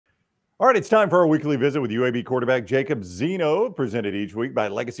All right, it's time for our weekly visit with UAB quarterback Jacob Zeno, presented each week by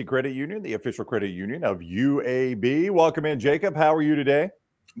Legacy Credit Union, the official credit union of UAB. Welcome in, Jacob. How are you today?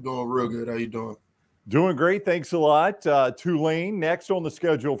 I'm doing real good. How you doing? Doing great. Thanks a lot. Tulane next on the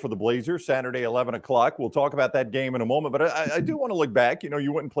schedule for the Blazers, Saturday, 11 o'clock. We'll talk about that game in a moment, but I do want to look back. You know,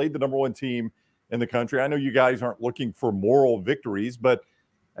 you went and played the number one team in the country. I know you guys aren't looking for moral victories, but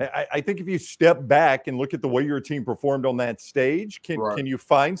I think if you step back and look at the way your team performed on that stage, can you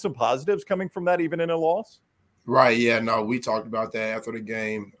find some positives coming from that, even in a loss? Right. Yeah. No, we talked about that after the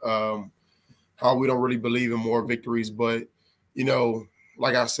game. How we don't really believe in more victories, but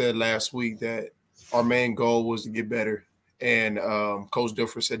like I said last week, that our main goal was to get better, and Coach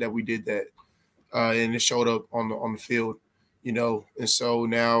Differ said that we did that, and it showed up on the field. And so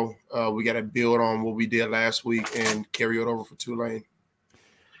now we got to build on what we did last week and carry it over for Tulane.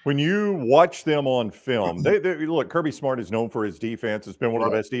 When you watch them on film, they look, Kirby Smart is known for his defense. It's been one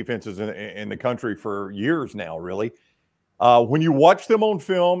of the best defenses in the country for years now, really. When you watch them on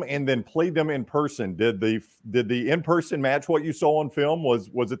film and then played them in person, did the in-person match what you saw on film?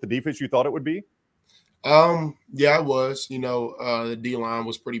 Was it the defense you thought it would be? Yeah, it was. The D-line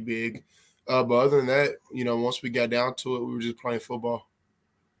was pretty big. But other than that, once we got down to it, we were just playing football.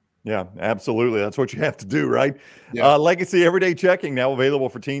 Yeah, absolutely. That's what you have to do, right? Yeah. Legacy Everyday Checking now available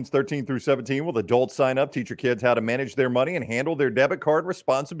for teens 13 through 17 with adults sign up. Teach your kids how to manage their money and handle their debit card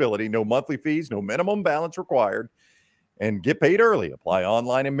responsibility. No monthly fees, no minimum balance required. And get paid early. Apply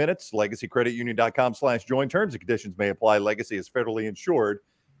online in minutes. LegacyCreditUnion.com/join. Terms and conditions may apply. Legacy is federally insured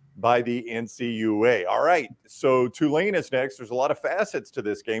by the NCUA. All right, so Tulane is next. There's a lot of facets to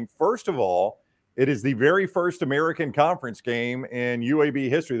this game. First of all, it is the very first American Conference game in UAB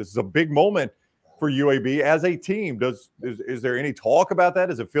history. This is a big moment for UAB as a team. Is there any talk about that?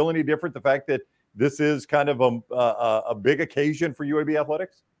 Does it feel any different, the fact that this is kind of a big occasion for UAB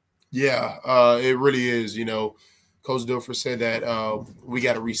athletics? Yeah, it really is. Coach Dilfer said that we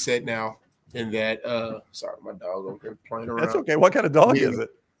got to reset now, and that sorry, my dog over here playing around. That's okay. What kind of dog is it?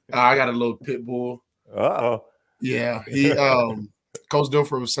 I got a little pit bull. Uh-oh. Yeah, he Coach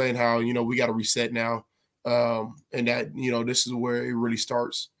Dilfer was saying how we got to reset now, and that this is where it really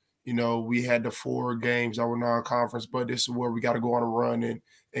starts. We had the 4 games that were non-conference, but this is where we got to go on a run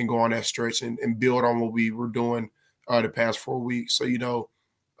and go on that stretch and build on what we were doing the past 4 weeks. So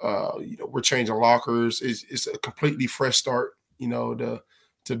we're changing lockers. It's a completely fresh start. To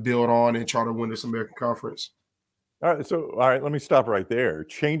build on and try to win this American Conference. All right. Let me stop right there.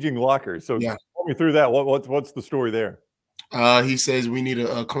 Changing lockers. So yeah. Walk me through that. What's the story there? He says we need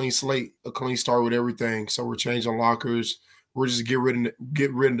a clean slate, a clean start with everything. So we're changing lockers. We're just get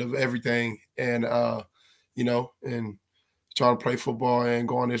rid of everything, and and try to play football and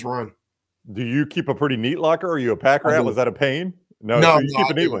go on this run. Do you keep a pretty neat locker? Are you a pack rat? Was that a pain? No, you keep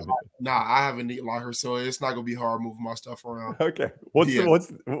a neat one. Nah, I have a neat locker, so it's not gonna be hard moving my stuff around. Okay. What's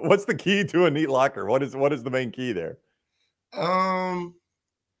the key to a neat locker? What is the main key there? I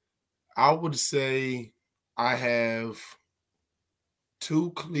would say I have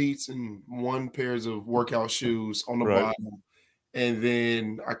 2 cleats and 1 pairs of workout shoes on the bottom, and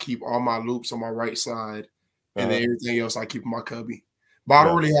then I keep all my loops on my right side, and then everything else I keep in my cubby. But I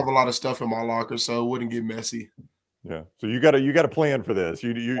don't really have a lot of stuff in my locker, so it wouldn't get messy. Yeah. So you got a plan for this.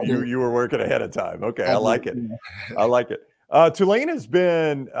 You were working ahead of time. Okay, I like it. I like it. Tulane has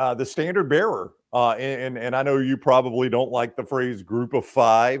been the standard bearer, and I know you probably don't like the phrase "group of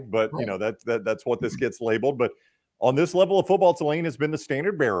 5," but that's what this gets labeled. But on this level of football, Tulane has been the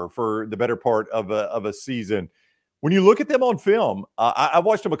standard bearer for the better part of a season. When you look at them on film, I've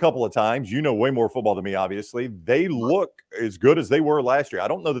watched them a couple of times. You know way more football than me, obviously. They look as good as they were last year. I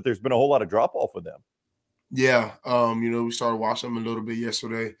don't know that there's been a whole lot of drop off with them. Yeah, we started watching them a little bit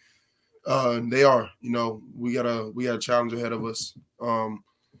yesterday. They are, we got a challenge ahead of us.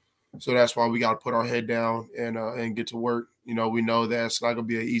 So that's why we got to put our head down and get to work. We know that it's not going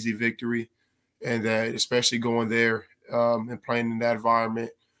to be an easy victory, and that especially going there and playing in that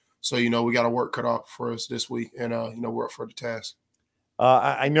environment. So, we got a work cut off for us this week, and, we're up for the task.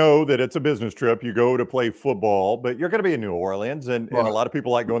 I know that it's a business trip. You go to play football, but you're going to be in New Orleans, and a lot of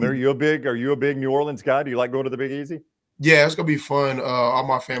people like going there. Are you a big New Orleans guy? Do you like going to the Big Easy? Yeah, it's going to be fun. All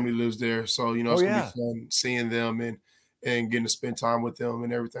my family lives there, so, it's going to be fun seeing them and getting to spend time with them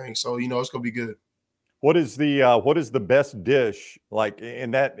and everything. So, it's going to be good. What is the best dish, like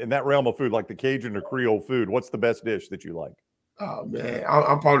in that realm of food, like the Cajun or Creole food? What's the best dish that you like? Oh man,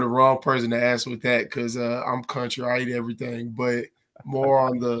 I'm probably the wrong person to ask with that because I'm country. I eat everything, but more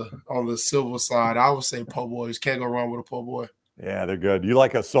on the silver side, I would say po' boys. Can't go wrong with a po' boy. Yeah, they're good. You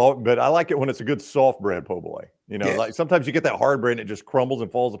like a soft, but I like it when it's a good soft bread po' boy. You know, Yeah. like sometimes you get that hard bread and it just crumbles and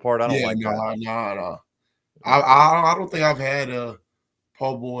falls apart. I don't like that. No. I don't think I've had a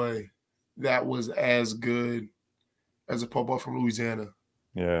po' boy that was as good as a po' boy from Louisiana.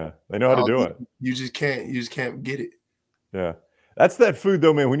 Yeah, they know how to do it. You just can't get it. Yeah. That's that food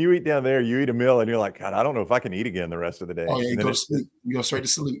though, man. When you eat down there, you eat a meal and you're like, God, I don't know if I can eat again the rest of the day. Oh yeah, you And go to sleep. You go straight to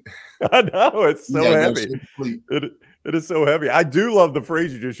sleep. I know it's so heavy. It It is so heavy. I do love the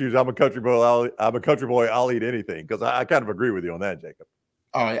phrase you just used. I'm a country boy. I'm a country boy. I'll eat anything, because I kind of agree with you on that, Jacob.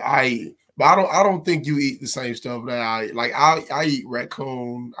 But I don't think you eat the same stuff that I eat. Like I eat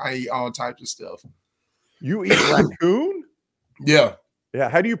raccoon. I eat all types of stuff. You eat raccoon? Yeah. Yeah.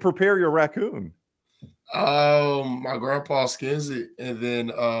 How do you prepare your raccoon? My grandpa skins it and then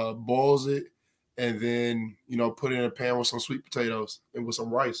boils it, and then put it in a pan with some sweet potatoes and with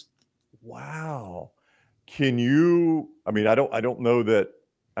some rice. Wow. Can you? I mean, I don't know that.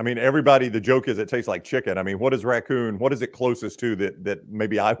 I mean, everybody. The joke is it tastes like chicken. I mean, what is raccoon? What is it closest to that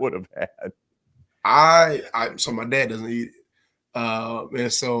maybe I would have had? So my dad doesn't eat it.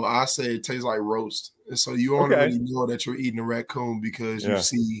 And so I say it tastes like roast. And so you only really know that you're eating a raccoon because you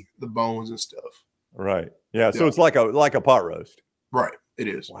see the bones and stuff. Right. Yeah. So it's like a pot roast. Right. It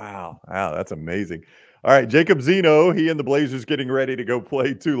is. Wow. That's amazing. All right. Jacob Zeno, he and the Blazers getting ready to go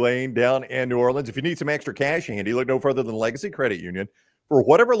play Tulane down in New Orleans. If you need some extra cash handy, look no further than Legacy Credit Union. For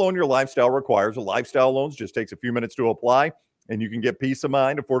whatever loan your lifestyle requires, a lifestyle loans just takes a few minutes to apply, and you can get peace of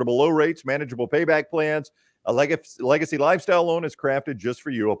mind, affordable low rates, manageable payback plans. A Legacy Lifestyle loan is crafted just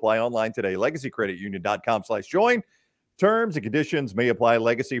for you. Apply online today. LegacyCreditUnion.com/join. Terms and conditions may apply.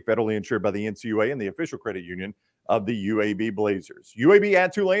 Legacy, federally insured by the NCUA and the official credit union of the UAB Blazers. UAB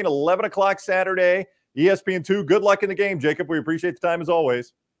at Tulane, 11 o'clock Saturday, ESPN2. Good luck in the game, Jacob. We appreciate the time as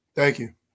always. Thank you.